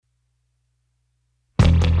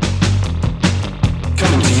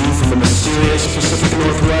Angeles, Pacific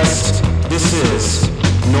Northwest. This is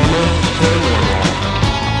Normal Paranormal.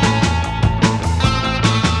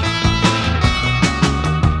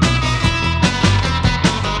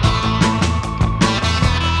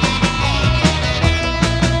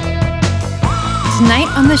 Tonight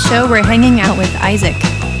on the show, we're hanging out with Isaac.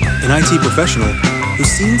 An IT professional who's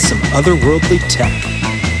seen some otherworldly tech.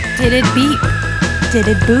 Did it beep? Did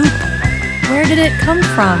it boop? Where did it come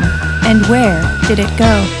from? And where did it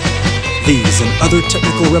go? These and other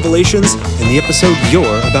technical revelations in the episode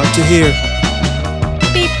you're about to hear.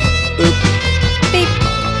 Beep. Boop. Beep.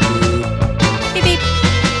 Beep beep.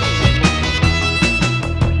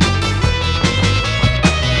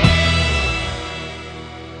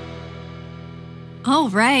 All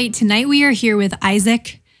right, tonight we are here with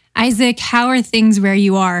Isaac. Isaac, how are things where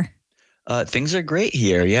you are? Things are great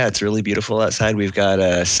here. Yeah, it's really beautiful outside. We've got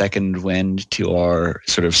a second wind to our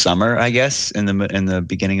sort of summer, I guess, in the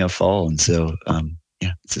beginning of fall, and so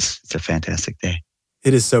it's a fantastic day.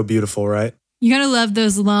 It is so beautiful, right? You gotta love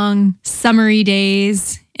those long summery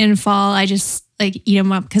days in fall. I just eat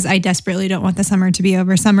them up because I desperately don't want the summer to be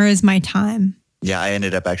over. Summer is my time. Yeah, I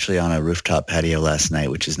ended up actually on a rooftop patio last night,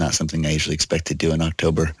 which is not something I usually expect to do in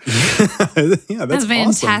October. Yeah, that's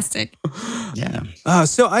fantastic. Awesome. Yeah.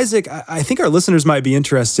 So Isaac, I think our listeners might be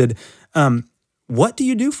interested. What do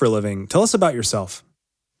you do for a living? Tell us about yourself.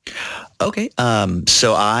 Okay.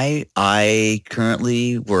 So I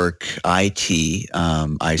currently work IT.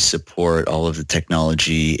 I support all of the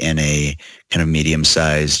technology in a kind of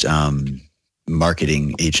medium-sized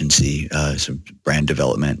marketing agency, some brand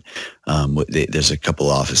development. There's a couple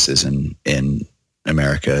offices in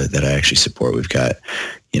America that I actually support. We've got,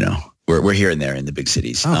 we're here and there in the big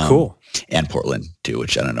cities. Oh, cool. And Portland too,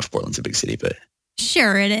 which I don't know if Portland's a big city, but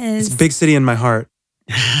Sure it is. It's a big city in my heart.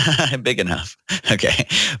 big enough. Okay.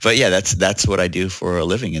 But yeah, that's what I do for a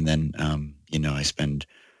living. And then, I spend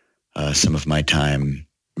some of my time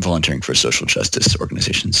volunteering for social justice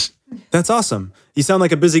organizations. That's awesome. You sound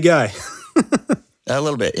like a busy guy. A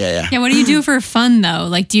little bit. Yeah. Yeah, what do you do for fun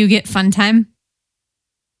though? Do you get fun time?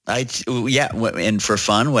 And for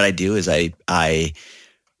fun, what I do is I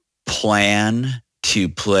plan to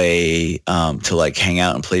play, to hang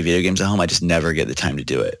out and play video games at home. I just never get the time to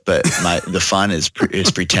do it. But the fun is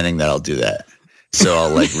pretending that I'll do that. So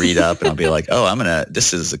I'll read up and I'll be like, oh,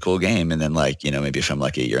 this is a cool game. And then maybe if I'm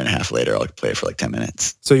lucky a year and a half later, I'll play it for 10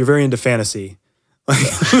 minutes. So you're very into fantasy.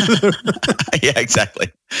 Yeah,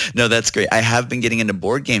 exactly. No, that's great. I have been getting into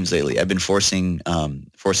board games lately. I've been forcing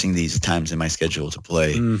these times in my schedule to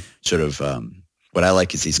play sort of, what I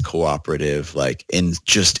like is these cooperative,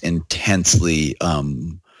 just intensely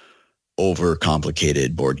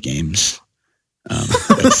overcomplicated board games.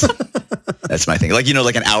 That's my thing.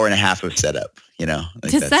 An hour and a half of setup,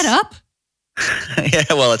 Set up? Yeah,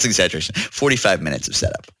 well, that's exaggeration. 45 minutes of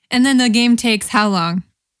setup. And then the game takes how long?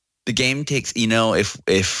 The game takes,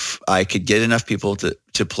 if I could get enough people to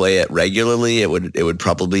play it regularly, it would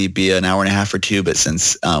probably be an hour and a half or two. But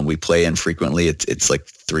since we play infrequently, it's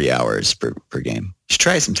 3 hours per game. You should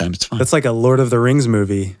try it sometime. It's fun. That's like a Lord of the Rings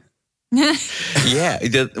movie. Yeah.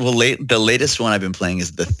 The latest one I've been playing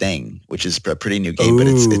is The Thing, which is a pretty new game, but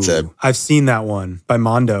it's I've seen that one by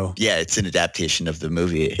Mondo. Yeah, it's an adaptation of the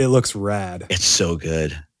movie. It looks rad. It's so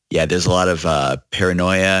good. Yeah, there's a lot of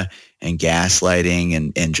paranoia and gaslighting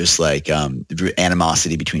and just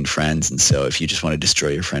animosity between friends. And so if you just want to destroy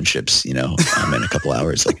your friendships, in a couple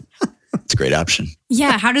hours, it's a great option.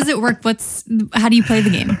 Yeah. How does it work? How do you play the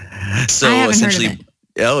game? So I haven't essentially, heard of it.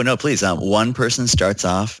 Oh, no, please. One person starts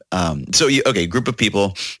off. Group of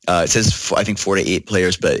people. It says, I think 4 to 8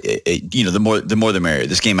 players, but the more the merrier.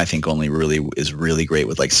 This game, I think, only is really great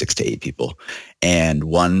with 6 to 8 people. And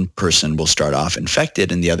one person will start off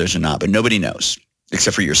infected and the others are not, but nobody knows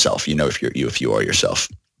except for yourself. If you are yourself.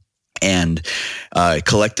 And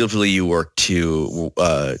collectively you work to,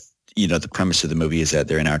 the premise of the movie is that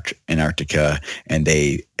they're in Antarctica and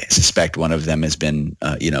they suspect one of them has been,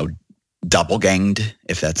 doppelganged,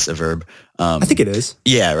 if that's a verb. I think it is.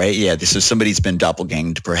 Yeah, right. Yeah. So somebody's been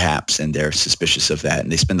doppelganged perhaps, and they're suspicious of that.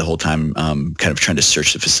 And they spend the whole time kind of trying to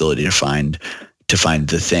search the facility to find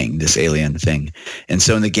the thing, this alien thing. And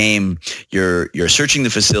so in the game, you're searching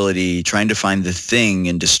the facility, trying to find the thing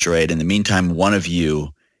and destroy it. In the meantime, one of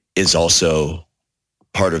you is also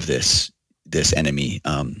part of this enemy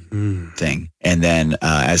thing. And then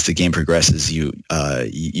as the game progresses, you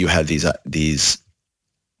have these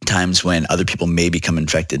times when other people may become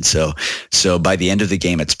infected. So by the end of the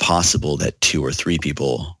game, it's possible that 2 or 3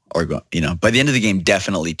 people are going, by the end of the game,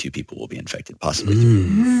 definitely 2 people will be infected, possibly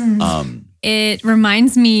 3. It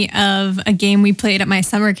reminds me of a game we played at my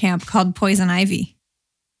summer camp called Poison Ivy.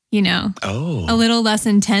 you know, Oh. a little less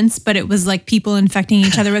intense, but it was like people infecting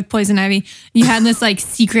each other with poison ivy. You had this like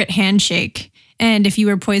secret handshake. And if you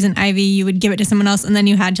were poison ivy, you would give it to someone else and then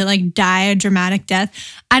you had to like die a dramatic death.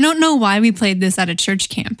 I don't know why we played this at a church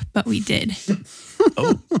camp, but we did.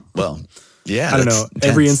 Oh, well, yeah. I don't know. that's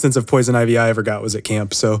Every intense. instance of poison ivy I ever got was at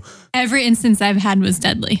camp. So Every instance I've had was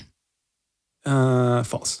deadly.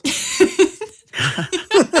 false.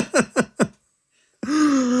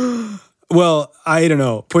 Well, I don't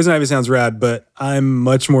know. Poison ivy sounds rad, but I'm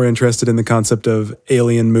much more interested in the concept of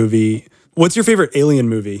alien movie. What's your favorite alien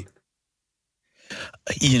movie?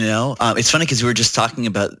 You know, it's funny because we were just talking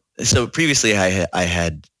about, so previously I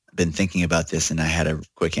had been thinking about this and I had a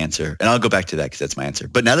quick answer, and I'll go back to that because that's my answer.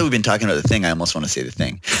 But now that we've been talking about the thing, I almost want to say the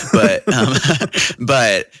thing. But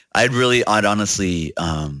but I'd honestly,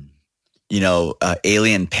 you know,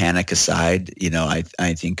 alien panic aside, you know,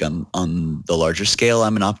 I think on the larger scale,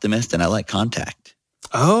 I'm an optimist and I like Contact.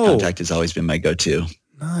 Oh, Contact has always been my go-to.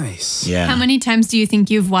 nice. Yeah. How many times do you think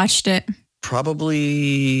you've watched it?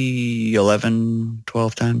 Probably 11,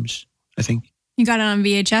 12 times, I think. You got it on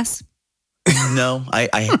VHS? No,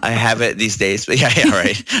 I have it these days, but yeah,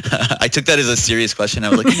 right. I took that as a serious question. I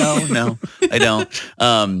was like, no, I don't.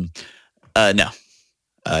 No,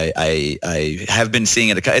 I have been seeing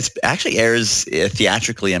it. It actually airs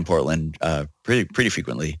theatrically in Portland pretty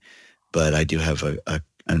frequently, but I do have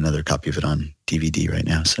another copy of it on DVD right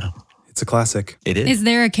now. So It's a classic. it is. Is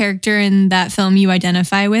there a character in that film you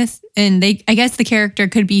identify with? And I guess the character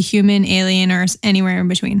could be human, alien, or anywhere in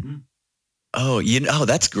between. Oh,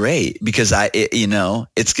 that's great because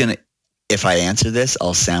it's going to, if I answer this,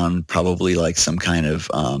 I'll sound probably like some kind of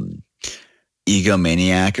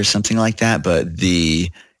egomaniac or something like that. But the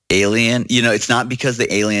alien, it's not because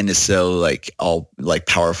the alien is so like all like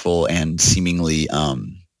powerful and seemingly,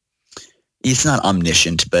 it's not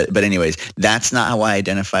omniscient, but anyways, that's not how I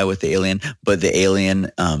identify with the alien. But the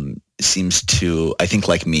alien seems to, I think,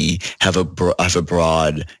 like me, have a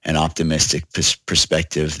broad and optimistic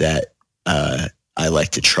perspective that I like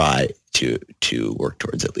to try to work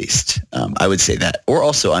towards at least. I would say that. Or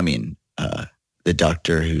also, I mean, the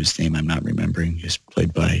doctor whose name I'm not remembering, who's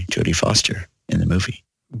played by Jodie Foster in the movie.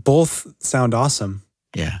 Both sound awesome.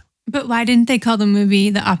 Yeah. But why didn't they call the movie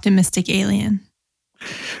The Optimistic Alien?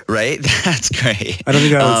 Right? That's great. I don't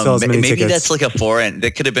think I would sell as many maybe tickets. that's like a foreign,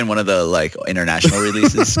 that could have been one of the like international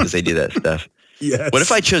releases because they do that stuff. Yes. What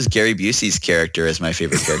if I chose Gary Busey's character as my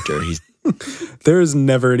favorite character? There is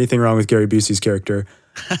never anything wrong with Gary Busey's character.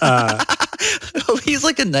 He's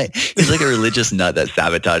like a religious nut that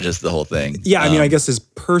sabotages the whole thing. Yeah, I mean, I guess his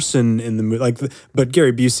person in the movie, but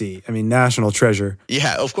Gary Busey, I mean, national treasure.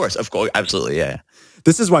 Yeah, of course, absolutely, yeah.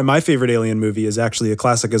 This is why my favorite alien movie is actually a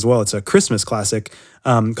classic as well. It's a Christmas classic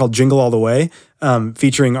called Jingle All the Way,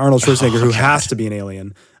 featuring Arnold Schwarzenegger, who has to be an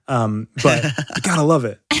alien. But you gotta love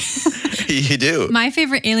it. You do. My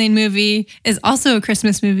favorite alien movie is also a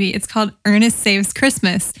Christmas movie. It's called Ernest Saves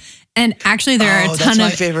Christmas. And actually there are that's my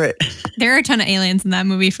favorite. There are a ton of aliens in that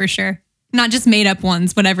movie for sure. Not just made up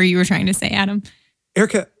ones, whatever you were trying to say, Adam.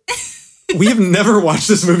 Erica, we have never watched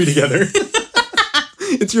this movie together.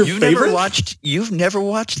 It's your favorite? You've never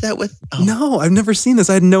watched that with? Oh. No, I've never seen this.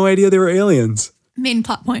 I had no idea they were aliens. Main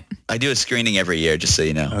plot point. I do a screening every year, just so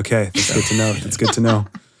you know. Okay, that's good to know. That's good to know.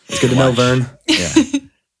 It's good to know, Vern. Yeah.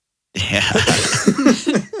 Yeah.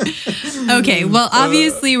 Okay, well,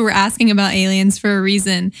 obviously we're asking about aliens for a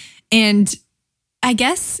reason. And I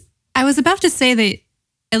guess I was about to say that,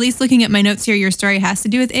 at least looking at my notes here, your story has to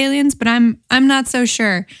do with aliens, but I'm not so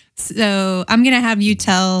sure. So I'm going to have you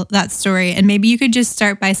tell that story. And maybe you could just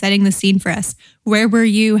start by setting the scene for us. Where were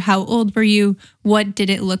you? How old were you? What did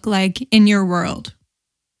it look like in your world?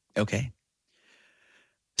 Okay.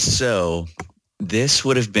 So this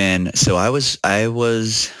would have been,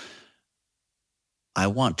 I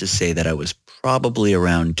want to say that I was probably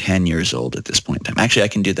around 10 years old at this point in time. Actually, I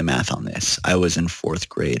can do the math on this. I was in 4th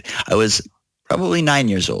grade. I was probably 9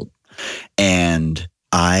 years old. And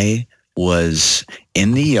I was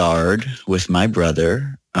in the yard with my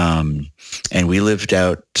brother. And we lived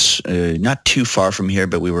out not too far from here,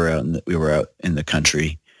 but we were out in the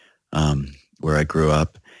country where I grew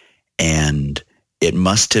up. And it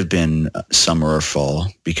must have been summer or fall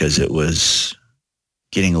because it was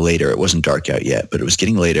getting later. It wasn't dark out yet, but it was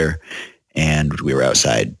getting later and we were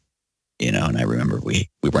outside, and I remember we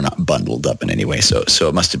were not bundled up in any way. So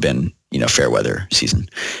it must have been, fair weather season.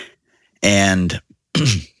 And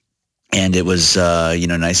it was,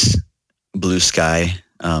 nice blue sky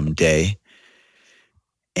day.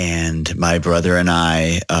 And my brother and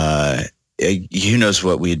I, who knows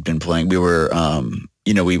what we had been playing. We were,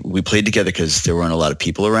 we played together because there weren't a lot of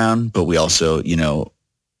people around, but we also,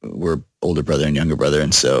 we're older brother and younger brother,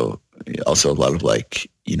 and so also a lot of like,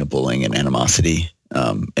 bullying and animosity.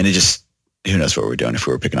 And it just, who knows what we're doing, if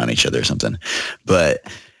we were picking on each other or something. But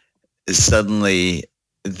suddenly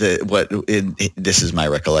this is my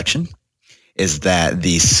recollection, is that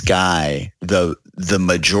the sky, the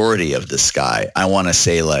majority of the sky, I want to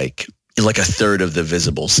say like a third of the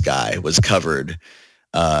visible sky was covered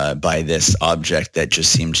by this object that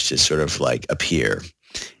just seemed to sort of like appear.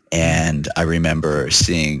 And I remember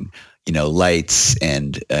seeing, lights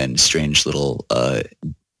and strange little,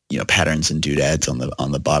 patterns and doodads on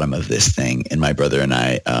the bottom of this thing. And my brother and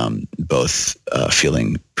I both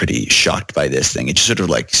feeling pretty shocked by this thing. It just sort of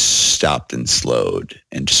like stopped and slowed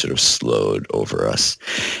and just sort of slowed over us.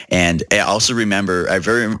 And I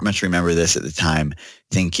very much remember this at the time,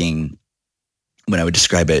 thinking when I would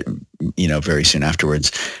describe it, very soon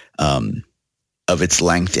afterwards, of its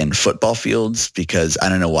length in football fields, because I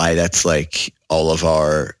don't know why that's like all of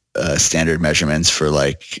our standard measurements for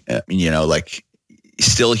like, like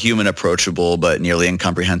still human approachable, but nearly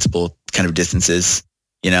incomprehensible kind of distances,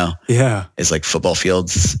 Yeah. It's like football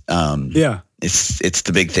fields. Yeah. It's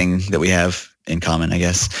the big thing that we have in common, I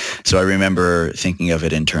guess. So I remember thinking of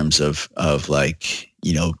it in terms of like,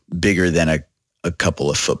 bigger than a couple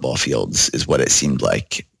of football fields is what it seemed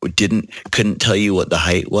like. Couldn't tell you what the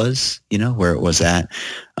height was, where it was at.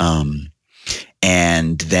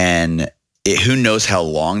 And then who knows how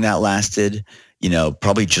long that lasted,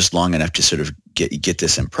 probably just long enough to sort of get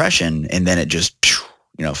this impression. And then it just,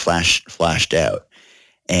 flashed out.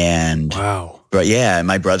 And wow. But yeah,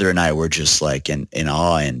 my brother and I were just like in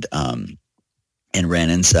awe and ran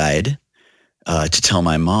inside to tell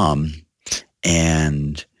my mom.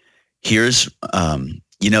 And here's,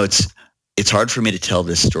 it's hard for me to tell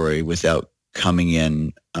this story without coming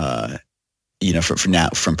in, from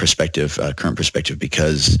perspective, current perspective,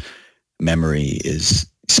 because memory is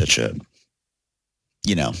such a,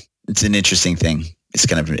 it's an interesting thing. It's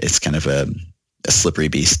kind of a slippery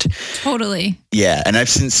beast. Totally. Yeah. And I've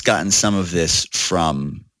since gotten some of this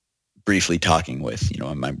from briefly talking with,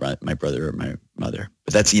 my brother or my mother,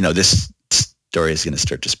 but that's, this story is going to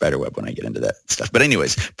start to spiderweb when I get into that stuff. But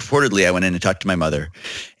anyways, purportedly I went in and talked to my mother,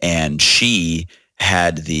 and she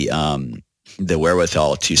had the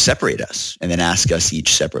wherewithal to separate us and then ask us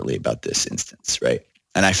each separately about this instance. Right.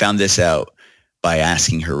 And I found this out by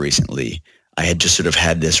asking her recently. I had just sort of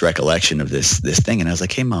had this recollection of this thing. And I was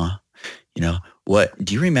like, hey, Ma, what,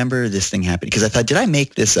 do you remember this thing happened? Because I thought, did I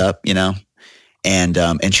make this up,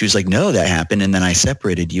 And she was like, no, that happened. And then I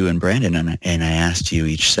separated you and Brandon, and I asked you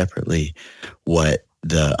each separately what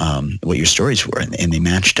your stories were, and they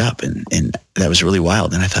matched up, and that was really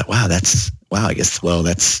wild. And I thought, wow, that's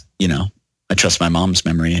I trust my mom's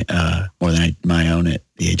memory more than my own at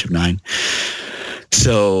the age of 9.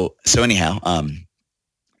 So anyhow,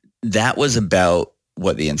 that was about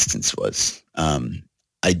what the instance was.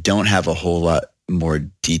 I don't have a whole lot more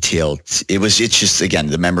detailed. It's just, again,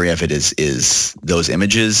 the memory of it is those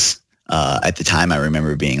images. At the time, I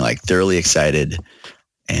remember being like thoroughly excited,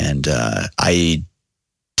 and I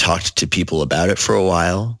talked to people about it for a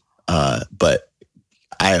while, but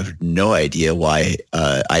I have no idea why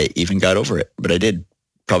I even got over it, but I did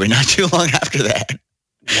probably not too long after that.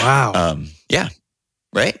 Wow. Yeah.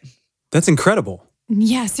 Right. That's incredible.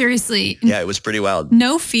 Yeah, seriously. Yeah, it was pretty wild.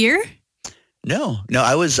 No fear? No,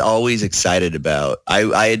 I was always excited about,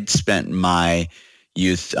 I had spent my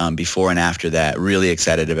youth before and after that really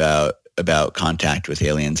excited about contact with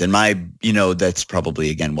aliens. And that's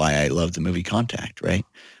probably, again, why I love the movie Contact, right?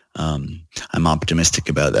 I'm optimistic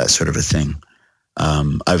about that sort of a thing.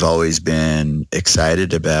 I've always been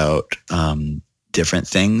excited about different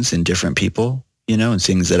things and different people, and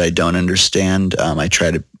things that I don't understand. I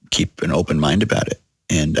try to keep an open mind about it.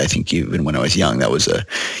 And I think even when I was young, that was I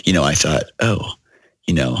thought,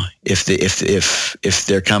 if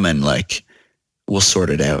they're coming, like, we'll sort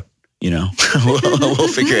it out, we'll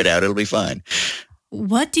figure it out. It'll be fine.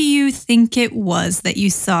 What do you think it was that you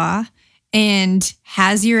saw, and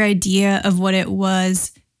has your idea of what it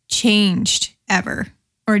was changed ever?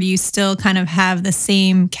 Or do you still kind of have the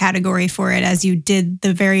same category for it as you did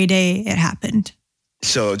the very day it happened?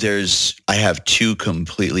 So I have two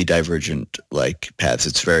completely divergent paths.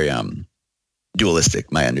 It's very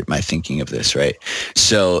dualistic, my thinking of this, right?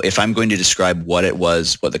 So if I'm going to describe what it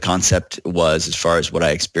was, what the concept was, as far as what I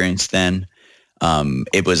experienced then,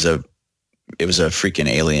 it was a freaking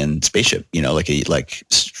alien spaceship, like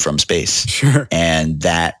from space. Sure. And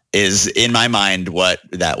that is, in my mind, what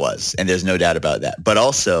that was, and there's no doubt about that. But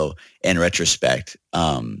also, in retrospect,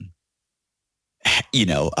 I'm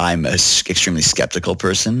an extremely skeptical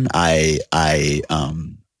person. I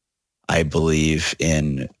I believe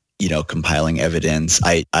in, compiling evidence.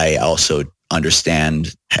 I also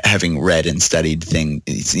understand, having read and studied things,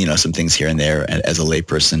 some things here and there as a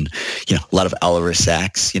layperson, a lot of Oliver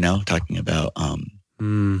Sacks, talking about,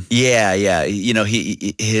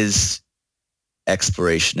 his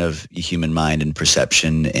exploration of human mind and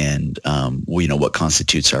perception and, what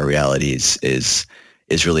constitutes our realities is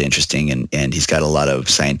really interesting. And he's got a lot of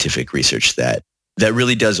scientific research that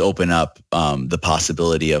really does open up, the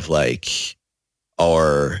possibility of like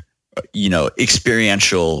our,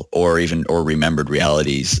 experiential or remembered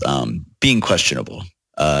realities, being questionable.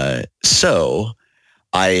 So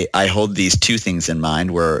I hold these two things in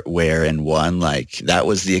mind where in one, like that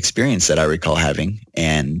was the experience that I recall having.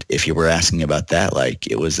 And if you were asking about that, like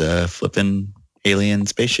it was a flippin' alien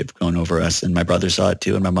spaceship going over us, and my brother saw it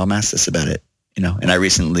too. And my mom asked us about it, and I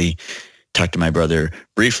recently talked to my brother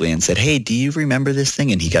briefly and said, hey, do you remember this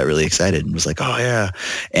thing? And he got really excited and was like, oh yeah.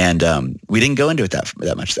 And we didn't go into it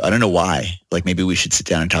that much. I don't know why. Like maybe we should sit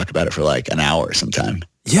down and talk about it for like an hour sometime.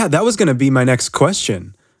 Yeah, that was going to be my next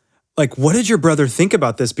question. Like, what did your brother think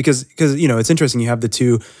about this? Because it's interesting. You have the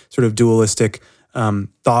two sort of dualistic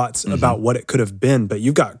thoughts about what it could have been, but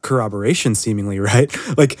you've got corroboration seemingly, right?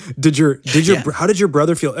 Like, how did your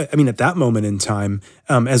brother feel? I mean, at that moment in time,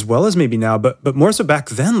 as well as maybe now, but more so back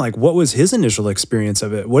then, like what was his initial experience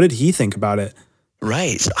of it? What did he think about it?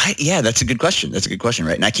 Right. So that's a good question.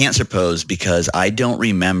 Right. And I can't suppose because I don't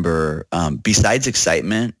remember, besides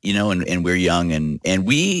excitement, and we're young and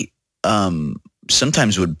we,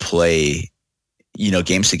 sometimes would play,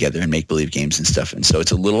 games together and make believe games and stuff. And so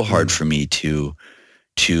it's a little hard for me to,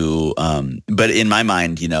 but in my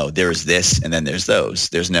mind, there's this and then there's those.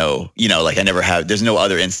 There's no, there's no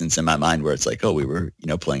other instance in my mind where it's like, oh, we were,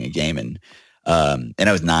 playing a game and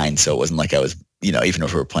I was 9. So it wasn't like I was, even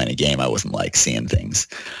if we were playing a game, I wasn't like seeing things.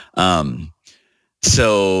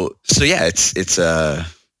 So yeah,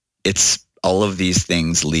 it's all of these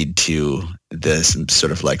things lead to this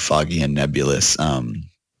sort of like foggy and nebulous, I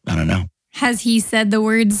don't know. Has he said the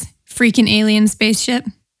words freaking alien spaceship?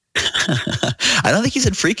 I don't think he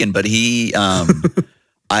said freaking, but he,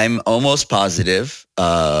 I'm almost positive,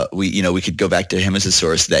 we could go back to him as a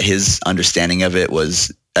source, that his understanding of it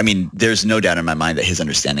was, I mean, there's no doubt in my mind that his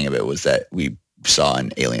understanding of it was that we saw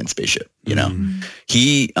an alien spaceship,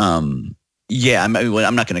 He, I'm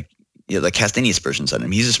not going to cast any aspersions on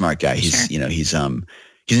him. He's a smart guy. He's, Sure.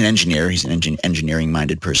 He's an engineer. He's an engineering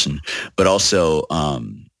minded person, but also,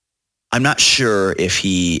 I'm not sure if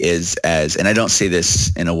he is as, and I don't say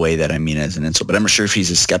this in a way that I mean as an insult, but I'm not sure if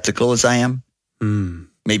he's as skeptical as I am.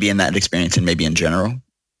 Maybe in that experience and maybe in general.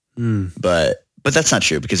 But that's not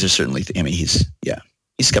true because there's certainly, he's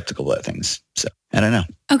skeptical about things. So I don't know.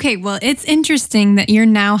 Okay, well, it's interesting that you're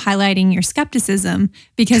now highlighting your skepticism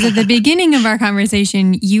because at the beginning of our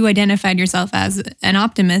conversation, you identified yourself as an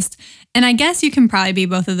optimist. And I guess you can probably be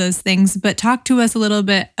both of those things, but talk to us a little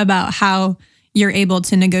bit about how you're able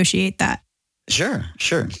to negotiate that. Sure.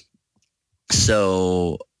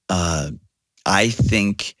 So I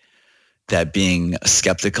think that being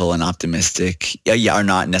skeptical and optimistic are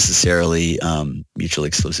not necessarily mutually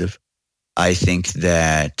exclusive. I think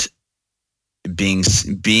that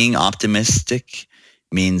being optimistic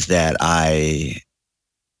means that I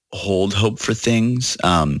hold hope for things.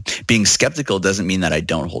 Being skeptical doesn't mean that I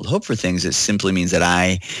don't hold hope for things. It simply means that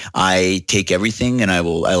I take everything and I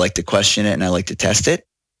like to question it and I like to test it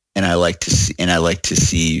and I like to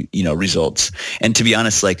see results. And to be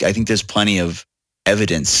honest, like I think there's plenty of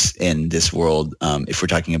evidence in this world, if we're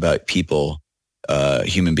talking about people,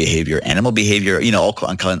 human behavior, animal behavior, all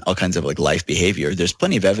kinds of like life behavior. There's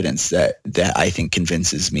plenty of evidence that I think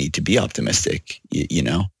convinces me to be optimistic.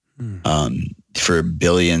 For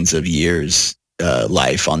billions of years,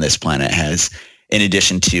 life on this planet has, in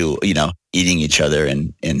addition to eating each other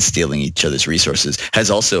and stealing each other's resources, has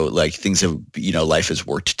also like things have life has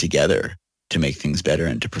worked together to make things better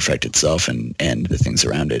and to perfect itself and the things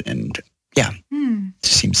around it. And yeah, it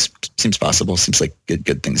seems possible. Seems like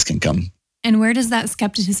good things can come. And where does that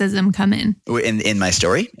skepticism come in? In my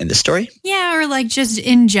story? In this story? Yeah, or like just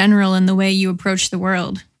in general in the way you approach the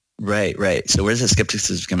world. Right. So where does that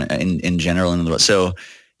skepticism come in general in the world? So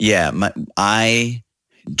yeah, I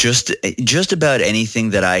just about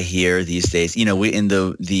anything that I hear these days, we in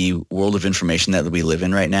the world of information that we live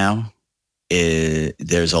in right now,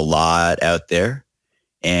 there's a lot out there,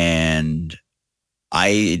 and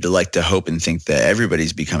I like to hope and think that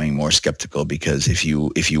everybody's becoming more skeptical, because if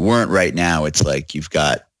you weren't right now, it's like you've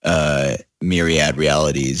got myriad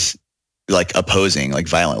realities, like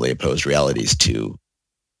violently opposed realities to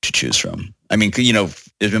choose from. I mean,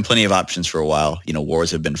 there's been plenty of options for a while.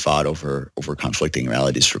 Wars have been fought over conflicting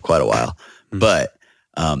realities for quite a while. Mm-hmm. But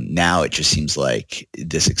now it just seems like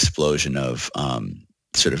this explosion of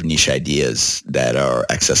sort of niche ideas that are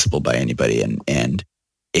accessible by anybody. And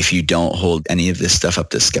if you don't hold any of this stuff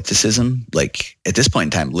up to skepticism, like at this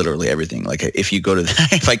point in time, literally everything, like if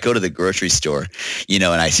I go to the grocery store, and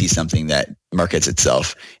I see something that markets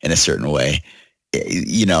itself in a certain way,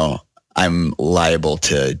 I'm liable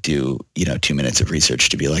to do, 2 minutes of research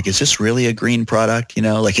to be like, is this really a green product?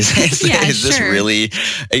 Is this really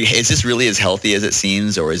as healthy as it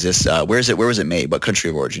seems? Or is this, where was it made? What country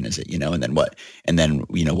of origin is it? And then what? And then,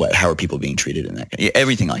 how are people being treated in that?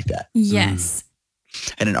 Everything like that. Yes.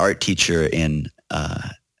 I had an art teacher in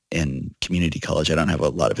community college. I don't have a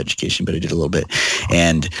lot of education, but I did a little bit.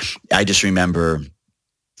 And I just remember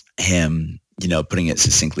him, putting it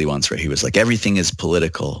succinctly once where he was like, everything is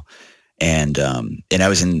political. And I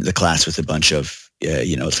was in the class with a bunch of,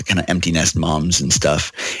 it's kind of empty nest moms and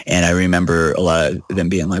stuff. And I remember a lot of them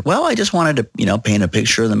being like, well, I just wanted to, paint a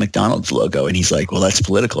picture of the McDonald's logo. And he's like, well, that's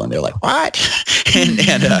political. And they're like, what? and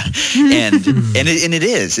it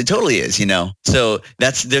is, it totally is, So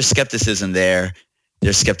there's skepticism there.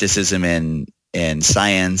 There's skepticism in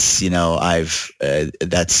science.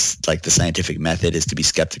 That's like the scientific method is to be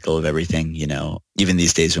skeptical of everything, even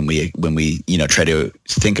these days when we try to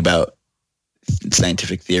think about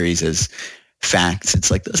scientific theories as facts,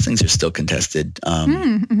 it's like those things are still contested.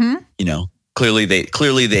 Clearly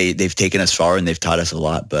they've taken us far and they've taught us a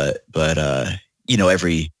lot, but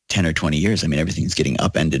every 10 or 20 years, everything's getting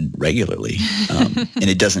upended regularly. And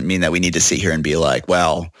it doesn't mean that we need to sit here and be like,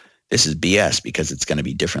 well, this is BS because it's going to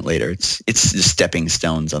be different later. It's just stepping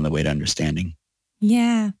stones on the way to understanding.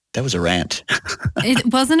 Yeah. That was a rant.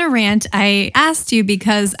 It wasn't a rant. I asked you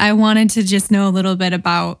because I wanted to just know a little bit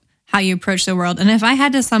about how you approach the world. And if I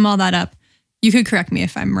had to sum all that up, you could correct me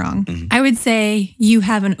if I'm wrong. Mm-hmm. I would say you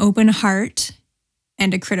have an open heart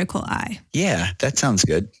and a critical eye. Yeah, that sounds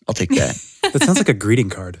good. I'll take that. That sounds like a greeting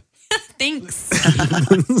card. Thanks.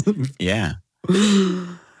 Yeah.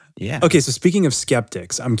 Yeah. Okay, so speaking of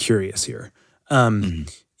skeptics, I'm curious here.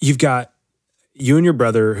 You've got you and your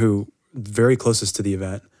brother who very closest to the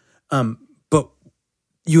event, but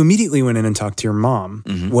you immediately went in and talked to your mom.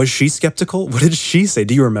 Mm-hmm. Was she skeptical? What did she say?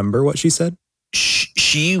 Do you remember what she said?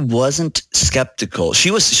 She wasn't skeptical.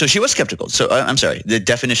 She was skeptical. So I'm sorry. The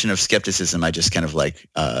definition of skepticism, I just kind of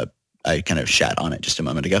I kind of shat on it just a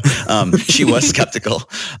moment ago. She was skeptical.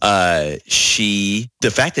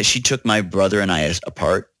 The fact that she took my brother and I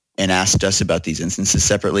apart and asked us about these instances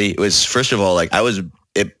separately, it was, first of all,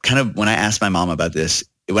 when I asked my mom about this,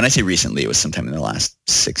 when I say recently, it was sometime in the last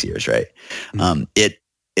 6 years, right? Mm-hmm.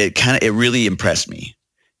 It really impressed me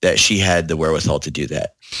that she had the wherewithal to do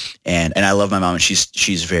that. And I love my mom, and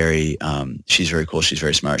she's very cool. She's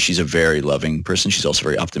very smart. She's a very loving person. She's also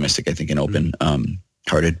very optimistic, I think, and open,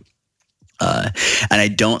 hearted. And I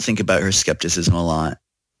don't think about her skepticism a lot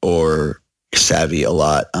or savvy a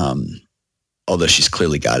lot. Although she's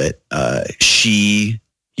clearly got it. She,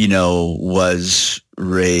 was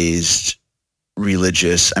raised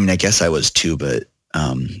religious. I guess I was too, but,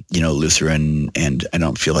 Lutheran, and I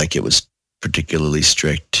don't feel like it was particularly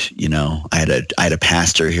strict. I had a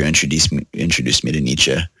pastor who introduced me to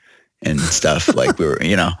Nietzsche and stuff. Like we were,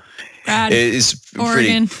 it's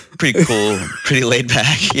pretty cool, pretty laid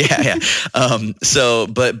back. Yeah.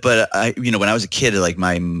 But I, when I was a kid, like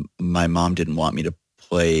my mom didn't want me to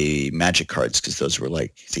play magic cards because those were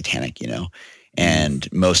like satanic, and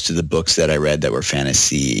most of the books that I read that were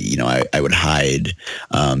fantasy, I would hide.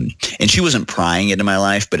 And she wasn't prying into my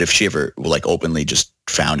life, but if she ever openly just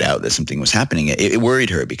found out that something was happening, it worried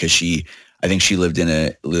her because I think she lived in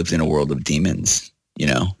a world of demons,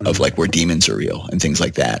 of where demons are real and things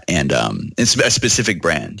like that. And it's a specific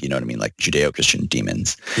brand, like Judeo-Christian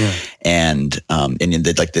demons. Yeah. And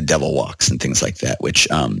the devil walks and things like that, which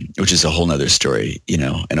is a whole nother story,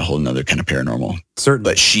 and a whole nother kind of paranormal. Certainly.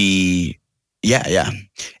 But she, yeah.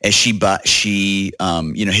 As she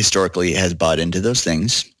historically has bought into those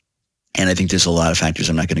things. And I think there's a lot of factors.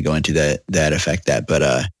 I'm not going to go into that affect that.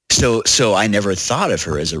 But so I never thought of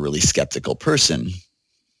her as a really skeptical person.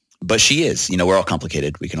 But she is, we're all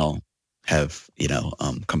complicated. We can all have,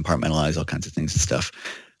 compartmentalize all kinds of things and stuff.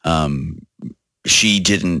 She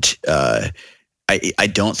didn't, I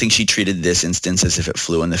don't think she treated this instance as if it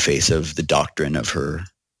flew in the face of the doctrine of her,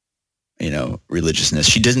 religiousness.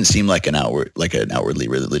 She doesn't seem like an outwardly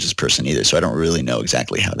religious person either. So I don't really know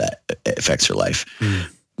exactly how that affects her life. Mm.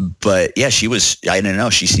 But yeah, she was, I don't know,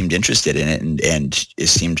 she seemed interested in it and it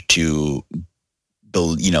seemed to,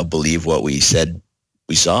 believe what we said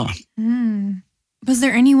we saw. Mm. Was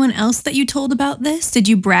there anyone else that you told about this? Did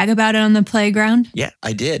you brag about it on the playground? Yeah,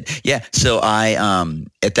 I did. Yeah. So I,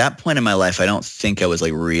 at that point in my life, I don't think I was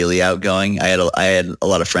like really outgoing. I had a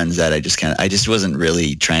lot of friends that I just wasn't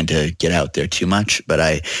really trying to get out there too much.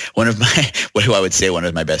 But one of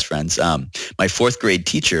my best friends, my fourth grade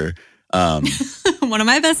teacher, One of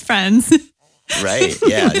my best friends. right.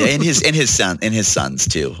 Yeah. And his sons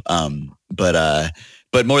too.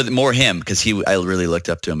 But more him, because I really looked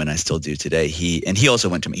up to him, and I still do today. He also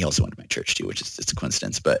went to my church too, which is just a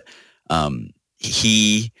coincidence. But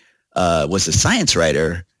he was a science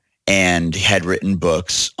writer and had written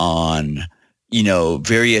books on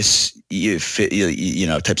various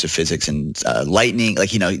types of physics and lightning, like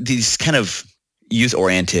these kind of youth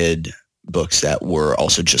oriented books that were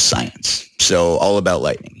also just science. So all about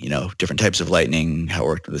lightning, different types of lightning, how it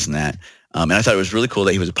worked with this and that. And I thought it was really cool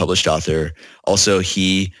that he was a published author. Also,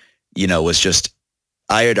 he, was just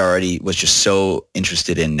so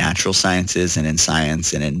interested in natural sciences and in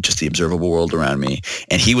science and in just the observable world around me.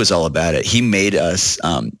 And he was all about it. He made us,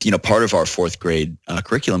 part of our fourth grade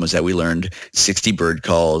curriculum was that we learned 60 bird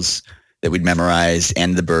calls that we'd memorize,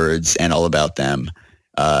 and the birds and all about them,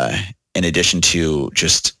 in addition to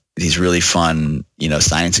just these really fun,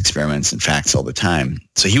 science experiments and facts all the time.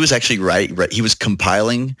 So he was actually he was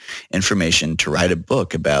compiling information to write a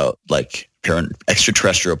book about like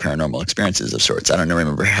extraterrestrial paranormal experiences of sorts. I don't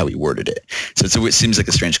remember how he worded it. So it seems like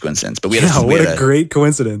a strange coincidence, but what a great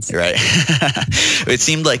coincidence. Right. It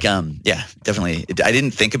seemed like, definitely. I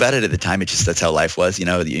didn't think about it at the time. That's how life was.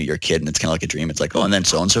 You're a kid and it's kind of like a dream. It's like, oh, and then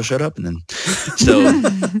so-and-so showed up. And then, so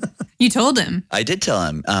You told him. I did tell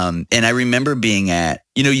him. And I remember being at,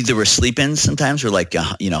 there were sleep-ins sometimes where like,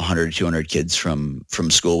 100 or 200 kids from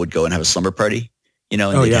school would go and have a slumber party. And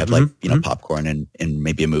they'd have like, popcorn and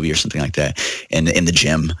maybe a movie or something like that in the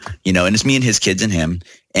gym, and it's me and his kids and him.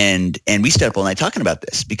 And we stayed up all night talking about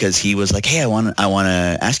this because he was like, hey, I want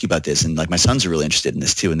to ask you about this. And like, my sons are really interested in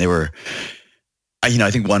this too. And they were, I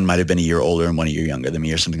think one might've been a year older and one a year younger than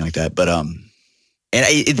me or something like that. But,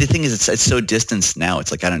 the thing is, it's so distanced now.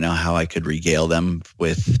 It's like, I don't know how I could regale them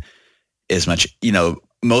with as much,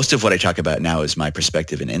 most of what I talk about now is my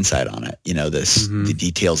perspective and insight on it. The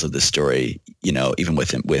details of the story, even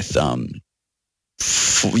with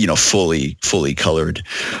fully colored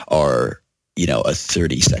are, a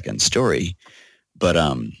 30-second story. But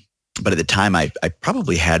at the time I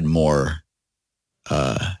probably had more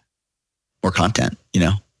content,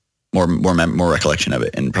 more recollection of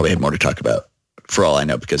it, and probably had more to talk about for all I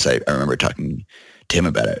know, because I remember talking to him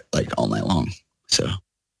about it like all night long. So,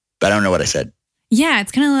 but I don't know what I said. Yeah,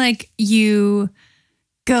 it's kind of like you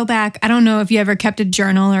go back. I don't know if you ever kept a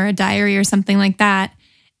journal or a diary or something like that.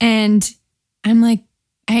 And I'm like,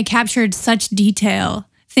 I captured such detail,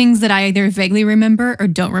 things that I either vaguely remember or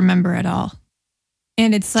don't remember at all.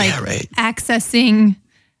 And it's like accessing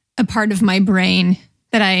a part of my brain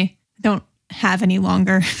that I don't have any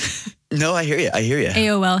longer. No, I hear you.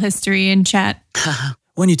 AOL history and chat.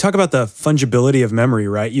 When you talk about the fungibility of memory,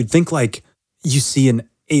 right? You'd think like you see an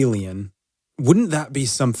alien. Wouldn't that be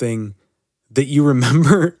something that you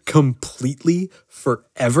remember completely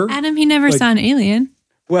forever? Adam, he never saw an alien.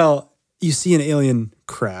 Well, you see an alien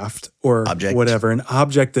craft or object. Whatever, an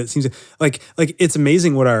object that seems like it's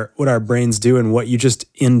amazing what our brains do and what you just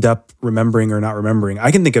end up remembering or not remembering.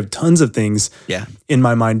 I can think of tons of things in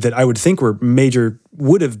my mind that I would think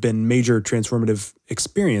would have been major transformative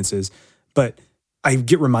experiences, but I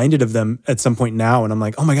get reminded of them at some point now and I'm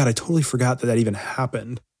like, oh my God, I totally forgot that even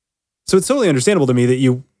happened. So it's totally understandable to me that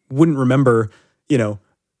you wouldn't remember,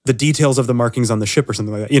 the details of the markings on the ship or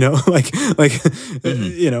something like that,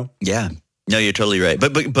 Yeah. No, you're totally right.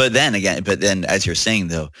 But then as you're saying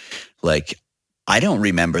though, like I don't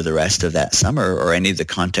remember the rest of that summer or any of the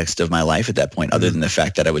context of my life at that point, other than the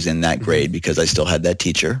fact that I was in that grade because I still had that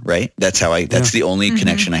teacher, right? That's the only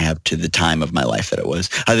connection I have to the time of my life that it was,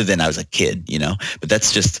 other than I was a kid, but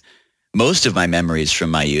that's just, most of my memories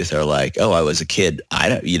from my youth are like, oh, I was a kid. I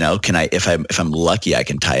don't, if I'm lucky, I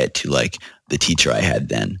can tie it to like the teacher I had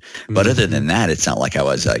then. But other than that, it's not like I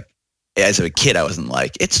was like, as a kid, I wasn't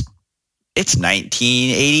like, it's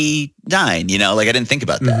 1989, like I didn't think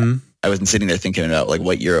about that. I wasn't sitting there thinking about like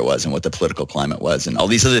what year it was and what the political climate was and all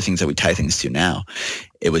these other things that we tie things to now.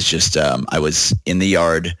 It was just, I was in the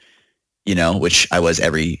yard, which I was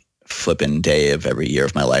every flipping day of every year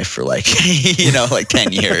of my life for like, like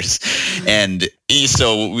 10 years. And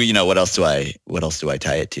so, what else do I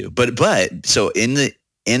tie it to? But so in the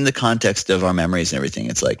context of our memories and everything,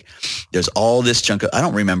 it's like, there's all this chunk of, I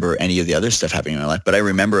don't remember any of the other stuff happening in my life, but I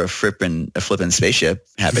remember a flipping spaceship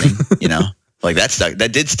happening, like that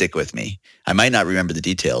did stick with me. I might not remember the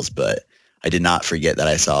details, but I did not forget that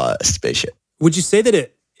I saw a spaceship. Would you say that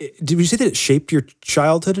it shaped your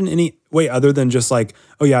childhood in any way other than just like,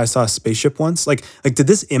 oh yeah, I saw a spaceship once? Like did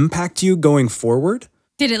this impact you going forward?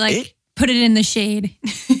 Did it put it in the shade?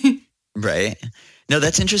 Right. No,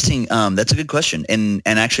 that's interesting. That's a good question. And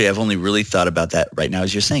actually, I've only really thought about that right now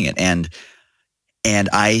as you're saying it. And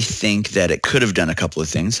I think that it could have done a couple of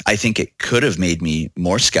things. I think it could have made me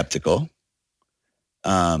more skeptical.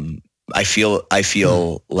 I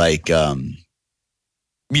feel like, I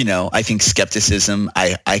think skepticism,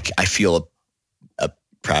 I feel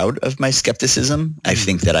proud of my skepticism. I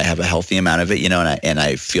think that I have a healthy amount of it, and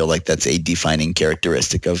I feel like that's a defining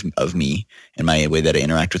characteristic of me and my way that I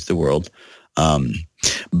interact with the world.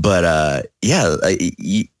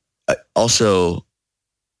 Also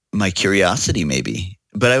my curiosity maybe,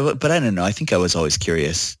 but I don't know. I think I was always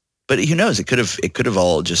curious, but who knows? It could have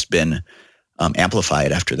all just been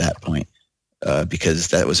amplified after that point, because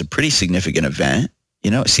that was a pretty significant event.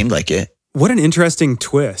 It seemed like it. What an interesting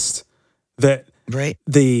twist that right.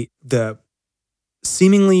 The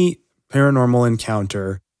seemingly paranormal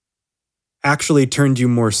encounter actually turned you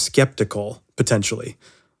more skeptical potentially.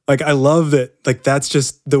 Like, I love that. Like, that's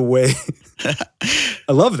just the way.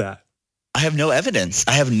 I love that. I have no evidence.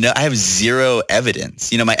 I have zero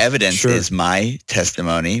evidence. My evidence is my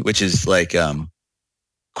testimony, which is like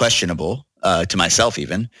questionable to myself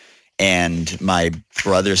even, and my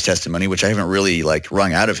brother's testimony, which I haven't really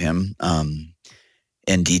wrung out of him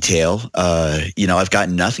in detail. I've got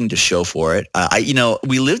nothing to show for it.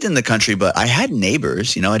 We lived in the country, but I had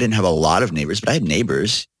neighbors. I didn't have a lot of neighbors, but I had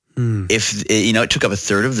neighbors. If it took up a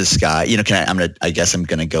third of the sky, I guess I'm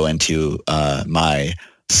gonna go into my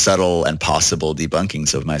subtle and possible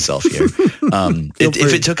debunkings of myself here.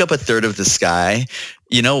 If it took up a third of the sky,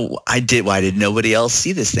 why did nobody else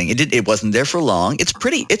see this thing? It wasn't there for long.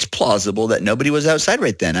 It's plausible that nobody was outside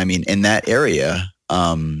right then. I mean, in that area.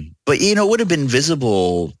 But it would have been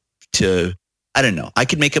visible to, I don't know. I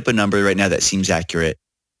could make up a number right now that seems accurate.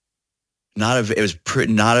 It was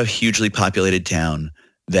not a hugely populated town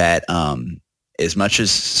that, as much as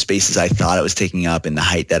space as I thought it was taking up and the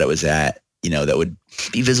height that it was at, that would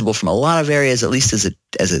be visible from a lot of areas, at least as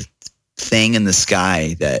a thing in the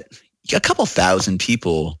sky, that a couple thousand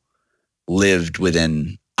people lived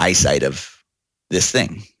within eyesight of this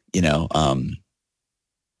thing, even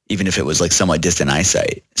if it was somewhat distant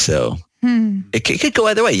eyesight. So it could go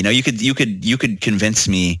either way. You could convince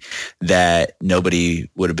me that nobody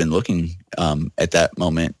would have been looking at that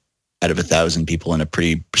moment out of 1,000 people in a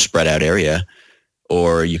pretty spread out area.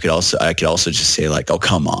 Or I could also just say oh,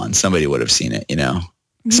 come on, somebody would have seen it,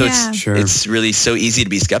 So it's really so easy to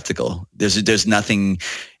be skeptical. There's nothing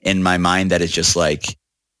in my mind that is just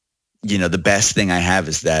the best thing I have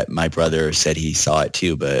is that my brother said he saw it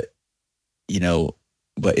too, but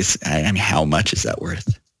how much is that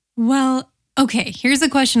worth? Well, okay, here's a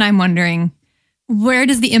question I'm wondering. Where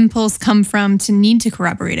does the impulse come from to need to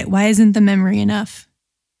corroborate it? Why isn't the memory enough?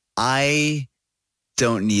 I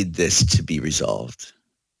don't need this to be resolved.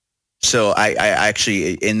 So I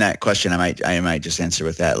actually, in that question, I might just answer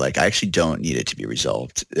with that. I actually don't need it to be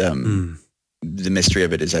resolved. The mystery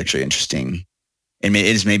of it is actually interesting. And it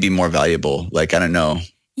is maybe more valuable. I don't know.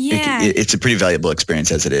 Yeah. It's a pretty valuable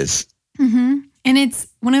experience as it is. Mm-hmm. And it's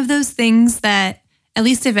one of those things that, at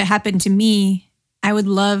least if it happened to me, I would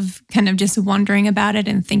love kind of just wondering about it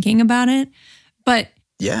and thinking about it. But,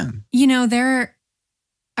 yeah, there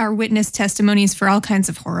are witness testimonies for all kinds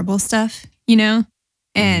of horrible stuff,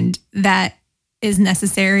 and that is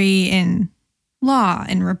necessary in law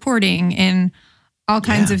and reporting and all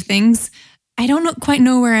kinds of things. I don't quite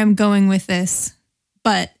know where I'm going with this,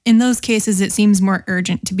 but in those cases, it seems more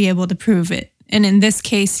urgent to be able to prove it. And in this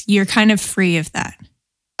case, you're kind of free of that.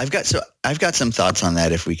 I've got some thoughts on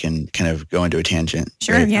that if we can kind of go into a tangent.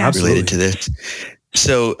 Sure, yeah. Related to this.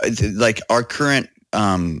 So our current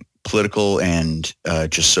political and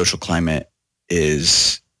just social climate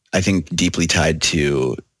is, I think, deeply tied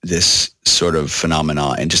to this sort of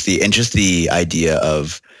phenomena and just the idea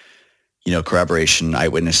of, corroboration,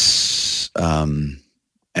 eyewitness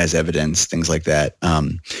as evidence, things like that.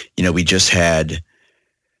 We just had,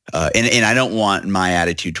 and I don't want my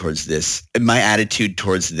attitude towards this. My attitude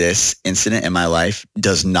towards this incident in my life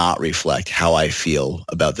does not reflect how I feel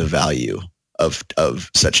about the value of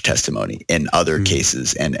such testimony in other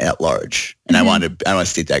cases and at large. And I want to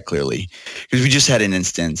state that clearly, because we just had an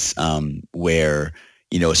instance where,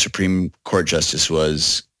 a Supreme Court justice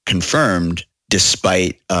was confirmed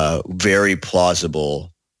despite very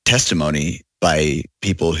plausible testimony by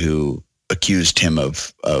people who accused him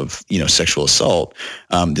of sexual assault.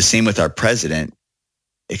 The same with our president,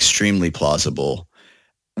 extremely plausible.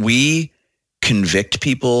 We convict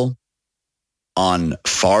people on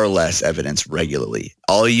far less evidence regularly.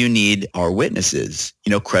 All you need are witnesses,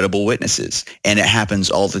 credible witnesses, and it happens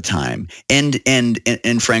all the time. And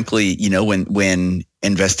frankly, when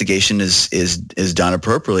investigation is done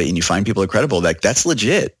appropriately and you find people are credible, that's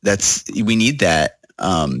legit. We need that.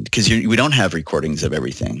 Because we don't have recordings of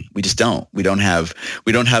everything. We just don't. We don't have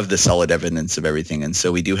the solid evidence of everything, and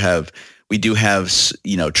so we do have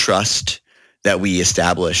trust that we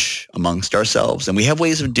establish amongst ourselves, and we have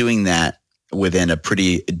ways of doing that within a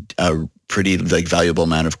pretty like valuable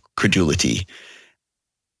amount of credulity.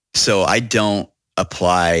 So I don't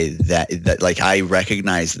apply that like I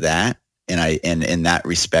recognize that, and in that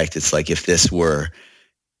respect, it's like if this were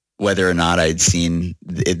whether or not I'd seen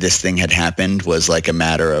this thing had happened was like a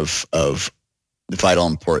matter of vital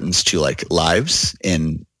importance to like lives.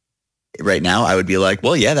 And right now I would be like,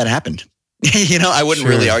 well, yeah, that happened. I wouldn't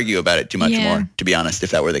really argue about it too much more, to be honest,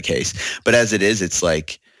 if that were the case. But as it is, it's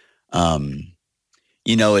like,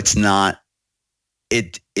 it's not,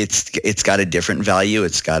 it's got a different value.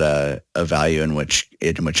 It's got a value in which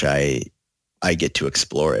I get to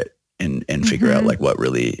explore it and figure out like what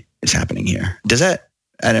really is happening here.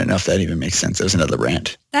 I don't know if that even makes sense. That was another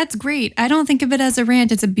rant. That's great. I don't think of it as a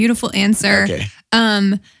rant. It's a beautiful answer. Okay.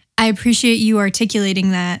 I appreciate you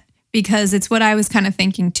articulating that because it's what I was kind of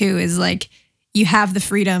thinking too, is like you have the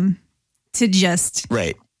freedom to just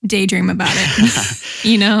daydream about it,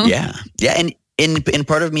 Yeah. Yeah. And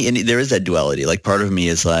part of me, and there is that duality, like part of me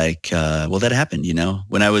is like, well, that happened,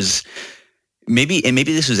 when I was maybe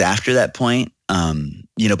this was after that point,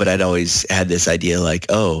 but I'd always had this idea like,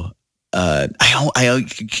 I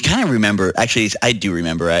kind of remember, actually, I do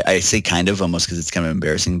remember, I say kind of almost because it's kind of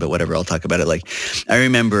embarrassing, but whatever, I'll talk about it. Like, I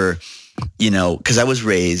remember, because I was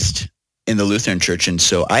raised in the Lutheran church. And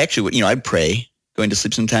so I actually, I'd pray going to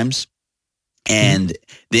sleep sometimes. And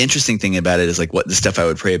the interesting thing about it is like what the stuff I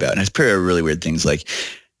would pray about. And I'd pray really weird things like,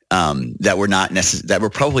 that were not that were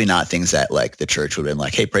probably not things that like the church would have been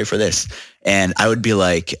like, hey, pray for this. And I would be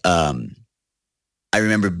like, I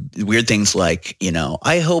remember weird things like,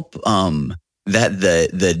 I hope that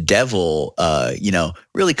the devil,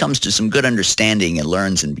 really comes to some good understanding and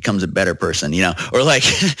learns and becomes a better person, or like,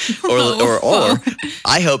 or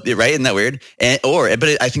I hope, right? Isn't that weird?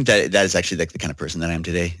 But I think that is actually like the kind of person that I am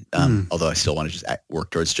today. Although I still want to just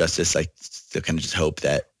work towards justice, I still kind of just hope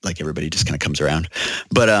that like everybody just kind of comes around.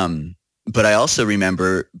 But I also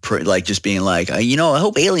remember like just being like, I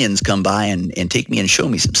hope aliens come by and take me and show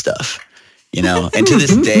me some stuff. And to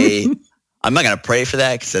this day, I'm not going to pray for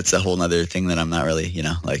that because that's a whole nother thing that I'm not really,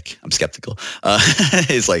 like I'm skeptical.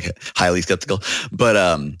 It's like highly skeptical, but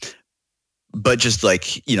just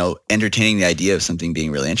like, entertaining the idea of something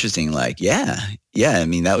being really interesting. Like, yeah. I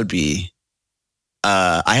mean, that would be,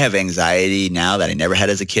 I have anxiety now that I never had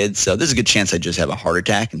as a kid. So there's a good chance I just have a heart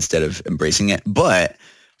attack instead of embracing it. But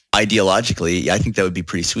ideologically, I think that would be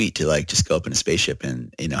pretty sweet to like just go up in a spaceship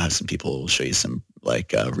and, have some people show you some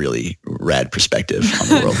like a really rad perspective on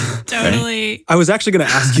the world. Totally. Right? I was actually going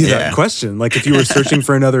to ask you that question. Like if you were searching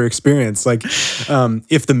for another experience, like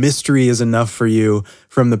if the mystery is enough for you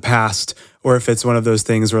from the past, or if it's one of those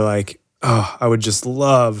things where like, oh, I would just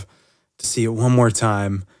love to see it one more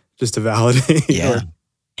time just to validate.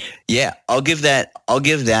 Yeah. I'll give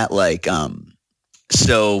that like,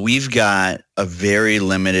 so we've got a very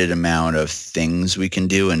limited amount of things we can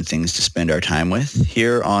do and things to spend our time with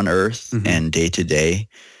here on Earth and day to day.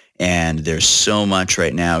 And there's so much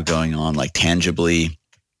right now going on like tangibly.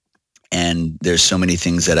 And there's so many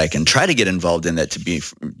things that I can try to get involved in that to be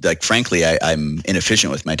like, frankly, I'm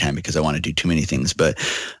inefficient with my time because I want to do too many things. But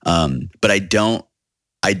I don't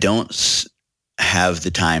have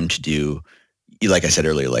the time to do, like I said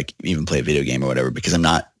earlier, like even play a video game or whatever, because I'm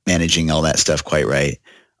not managing all that stuff quite right.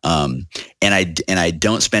 And I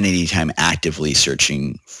don't spend any time actively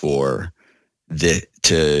searching for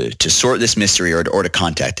to sort this mystery or to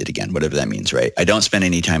contact it again, whatever that means, right? I don't spend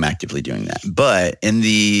any time actively doing that. But in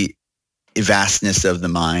the vastness of the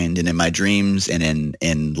mind and in my dreams and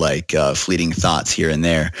in like fleeting thoughts here and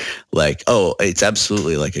there, like, oh, it's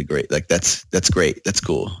absolutely like a great, like that's great. That's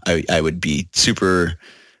cool. I would be super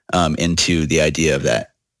into the idea of that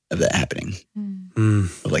happening.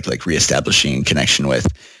 Like reestablishing connection with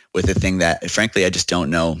a thing that frankly I just don't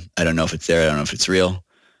know. I don't know if it's there. I don't know if it's real.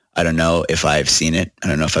 I don't know if I've seen it. I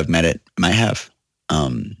don't know if I've met it. I might have.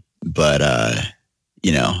 But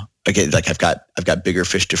again, like I've got bigger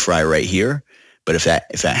fish to fry right here. But if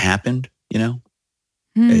that happened,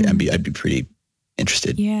 I'd be pretty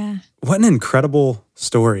interested. Yeah. What an incredible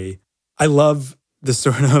story. I love the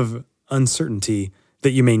sort of uncertainty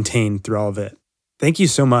that you maintain through all of it. Thank you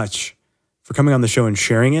so much for coming on the show and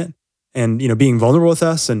sharing it. and, being vulnerable with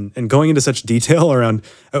us and going into such detail around,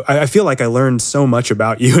 I feel like I learned so much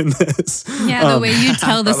about you in this. Yeah, the way you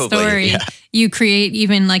tell the Probably, story, yeah. you create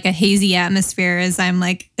even like a hazy atmosphere as I'm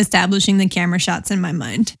like establishing the camera shots in my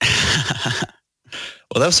mind.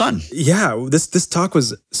 Well, that was fun. Yeah, this talk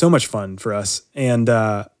was so much fun for us. And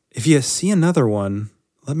if you see another one,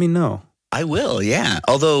 let me know. I will, yeah.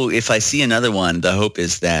 Although if I see another one, the hope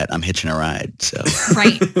is that I'm hitching a ride. So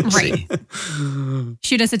Right. see.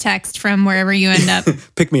 Shoot us a text from wherever you end up.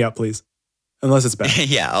 Pick me up, please. Unless it's bad.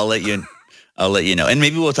 Yeah, I'll let you know. And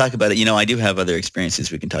maybe we'll talk about it. I do have other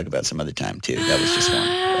experiences we can talk about some other time too. That was just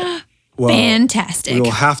one. Well, Fantastic. we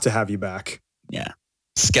will have to have you back. Yeah.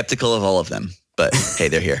 Skeptical of all of them. But hey,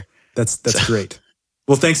 they're here. That's great.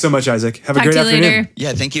 Well, thanks so much, Isaac. Have Talk a great to you afternoon. later.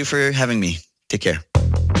 Yeah, thank you for having me. Take care.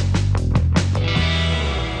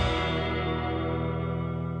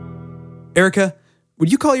 Erica, would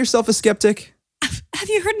you call yourself a skeptic? Have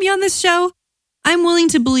you heard me on this show? I'm willing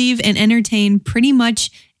to believe and entertain pretty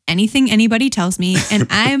much anything anybody tells me, and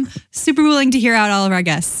I'm super willing to hear out all of our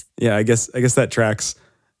guests. Yeah, I guess that tracks.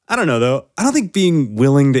 I don't know, though. I don't think being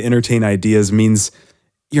willing to entertain ideas means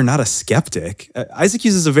you're not a skeptic. Isaac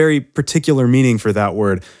uses a very particular meaning for that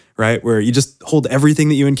word, right? Where you just hold everything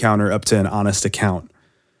that you encounter up to an honest account.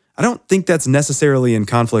 I don't think that's necessarily in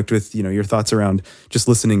conflict with, your thoughts around just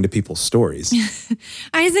listening to people's stories.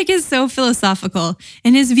 Isaac is so philosophical,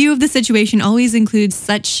 and his view of the situation always includes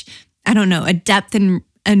such, a depth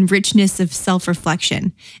and richness of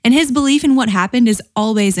self-reflection. And his belief in what happened is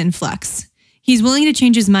always in flux. He's willing to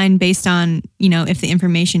change his mind based on, if the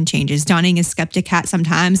information changes, donning his skeptic hat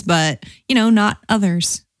sometimes, but, not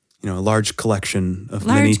others. A large collection of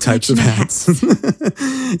many types of hats.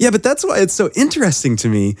 Yeah, but that's why it's so interesting to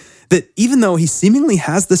me that even though he seemingly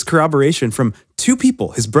has this corroboration from two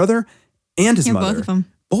people, his brother and his mother,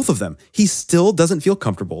 both of them, he still doesn't feel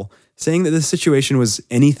comfortable saying that this situation was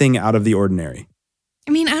anything out of the ordinary.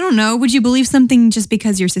 I mean, I don't know. Would you believe something just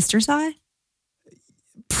because your sister saw it?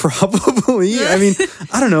 Probably. I mean,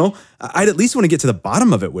 I don't know. I'd at least want to get to the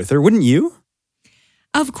bottom of it with her, wouldn't you?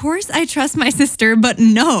 Of course I trust my sister, but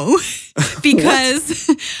no,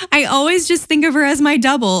 because I always just think of her as my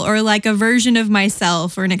double or like a version of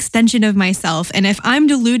myself or an extension of myself. And if I'm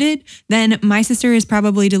deluded, then my sister is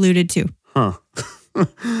probably deluded too. Huh.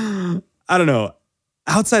 I don't know.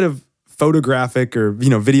 Outside of photographic or,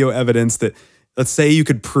 video evidence that, let's say you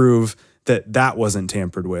could prove that wasn't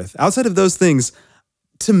tampered with. Outside of those things,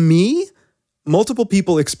 to me, multiple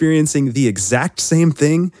people experiencing the exact same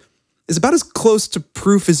thing is about as close to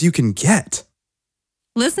proof as you can get.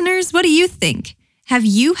 Listeners, what do you think? Have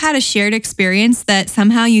you had a shared experience that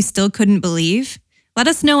somehow you still couldn't believe? Let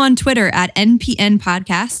us know on Twitter at NPN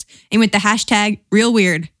Podcast and with the hashtag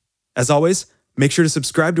RealWeird. As always, make sure to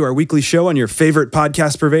subscribe to our weekly show on your favorite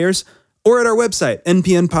podcast purveyors or at our website,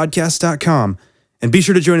 npnpodcast.com. And be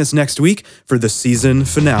sure to join us next week for the season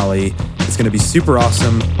finale. It's going to be super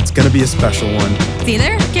awesome. It's going to be a special one. See you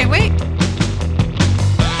there. Can't wait.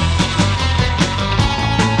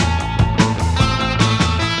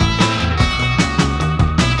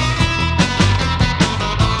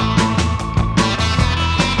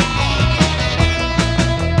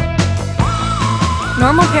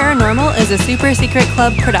 Normal Paranormal is a Super Secret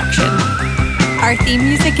Club production. Our theme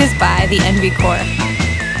music is by the Envy Corps.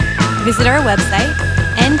 Visit our website,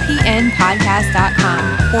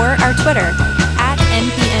 npnpodcast.com, or our Twitter,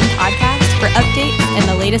 @npnpodcast, for updates and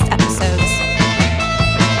the latest episodes.